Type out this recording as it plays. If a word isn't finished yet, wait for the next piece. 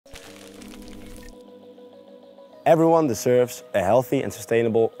Everyone deserves a healthy and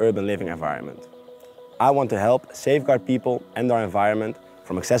sustainable urban living environment. I want to help safeguard people and our environment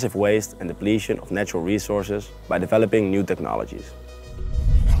from excessive waste and depletion of natural resources by developing new technologies.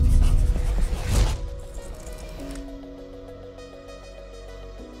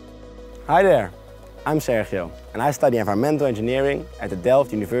 Hi there, I'm Sergio and I study environmental engineering at the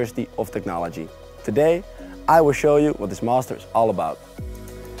Delft University of Technology. Today, I will show you what this master is all about.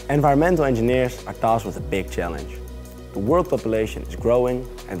 Environmental engineers are tasked with a big challenge. The world population is growing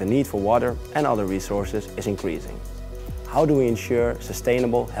and the need for water and other resources is increasing. How do we ensure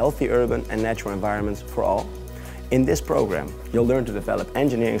sustainable, healthy urban and natural environments for all? In this program, you'll learn to develop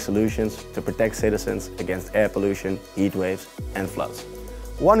engineering solutions to protect citizens against air pollution, heat waves and floods.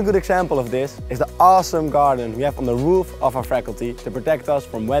 One good example of this is the awesome garden we have on the roof of our faculty to protect us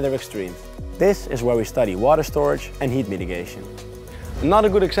from weather extremes. This is where we study water storage and heat mitigation. Another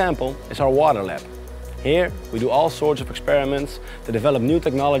good example is our water lab. Here we do all sorts of experiments to develop new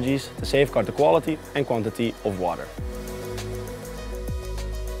technologies to safeguard the quality and quantity of water.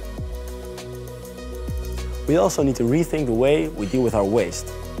 We also need to rethink the way we deal with our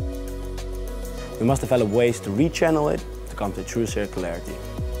waste. We must develop ways to rechannel it to come to true circularity.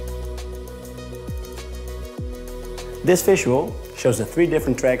 This visual shows the 3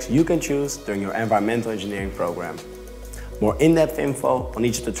 different tracks you can choose during your environmental engineering program. More in-depth info on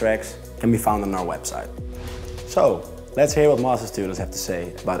each of the tracks can be found on our website. So, let's hear what master students have to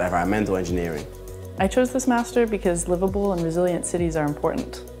say about environmental engineering. I chose this master because livable and resilient cities are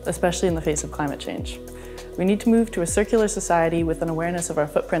important, especially in the face of climate change. We need to move to a circular society with an awareness of our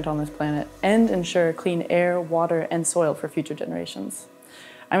footprint on this planet and ensure clean air, water, and soil for future generations.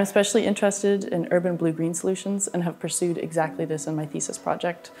 I'm especially interested in urban blue-green solutions and have pursued exactly this in my thesis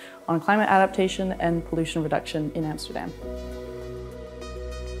project on climate adaptation and pollution reduction in Amsterdam.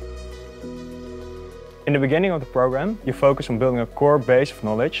 In the beginning of the program, you focus on building a core base of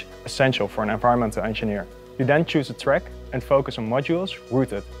knowledge essential for an environmental engineer. You then choose a track and focus on modules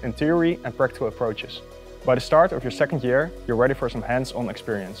rooted in theory and practical approaches. By the start of your second year, you're ready for some hands-on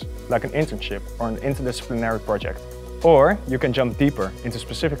experience, like an internship or an interdisciplinary project. Or you can jump deeper into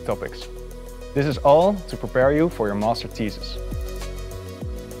specific topics. This is all to prepare you for your master thesis.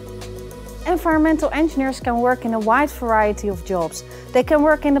 Environmental engineers can work in a wide variety of jobs. They can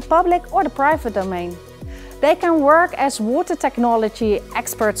work in the public or the private domain. They can work as water technology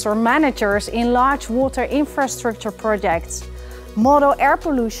experts or managers in large water infrastructure projects, model air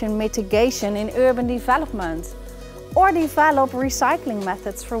pollution mitigation in urban development, or develop recycling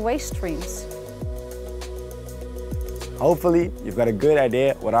methods for waste streams. Hopefully, you've got a good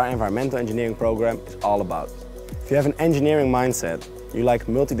idea what our environmental engineering program is all about. If you have an engineering mindset, you like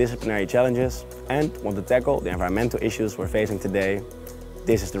multidisciplinary challenges and want to tackle the environmental issues we're facing today,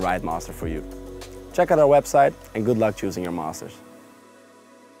 this is the right master for you. Check out our website and good luck choosing your masters.